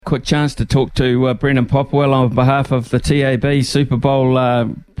quick chance to talk to Brendan Popwell on behalf of the TAB Super Bowl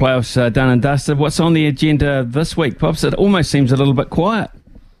playoffs done and dusted. What's on the agenda this week, Pops? It almost seems a little bit quiet.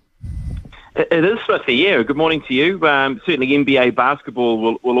 It is, Smithy, yeah. Good morning to you. Certainly NBA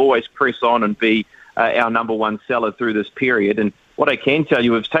basketball will always press on and be our number one seller through this period. And what I can tell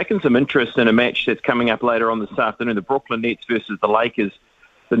you, we've taken some interest in a match that's coming up later on this afternoon, the Brooklyn Nets versus the Lakers.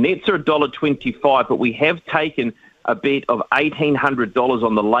 The Nets are $1.25, but we have taken a bet of $1,800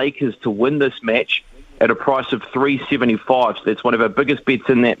 on the Lakers to win this match at a price of $3.75. So that's one of our biggest bets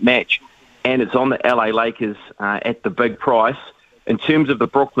in that match, and it's on the LA Lakers at the big price. In terms of the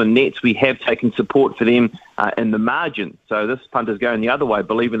Brooklyn Nets, we have taken support for them in the margin. So this punt is going the other way,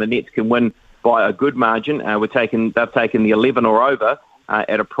 believing the Nets can win by a good margin. They've taken the 11 or over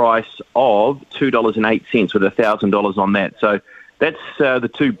at a price of $2.08 with $1,000 on that. So that's the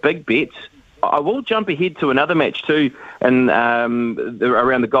two big bets. I will jump ahead to another match too, and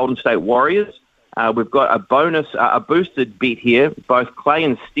around the Golden State Warriors. We've got a boosted bet here, both Clay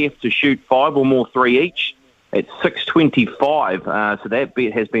and Steph to shoot 5 or more 3 each. It's $6.25, so that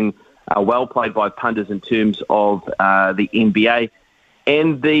bet has been well played by punters in terms of the NBA.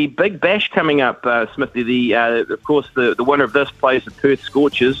 And the Big Bash coming up, Smithy, of course, the winner of this plays the Perth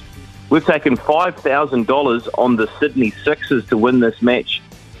Scorchers. We've taken $5,000 on the Sydney Sixers to win this match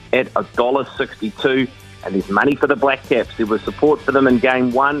at $1.62, and there's money for the Black Caps. There was support for them in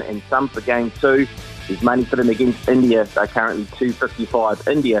Game 1 and some for Game 2. There's money for them against India. They're currently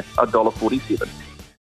 $2.55. India, $1.47.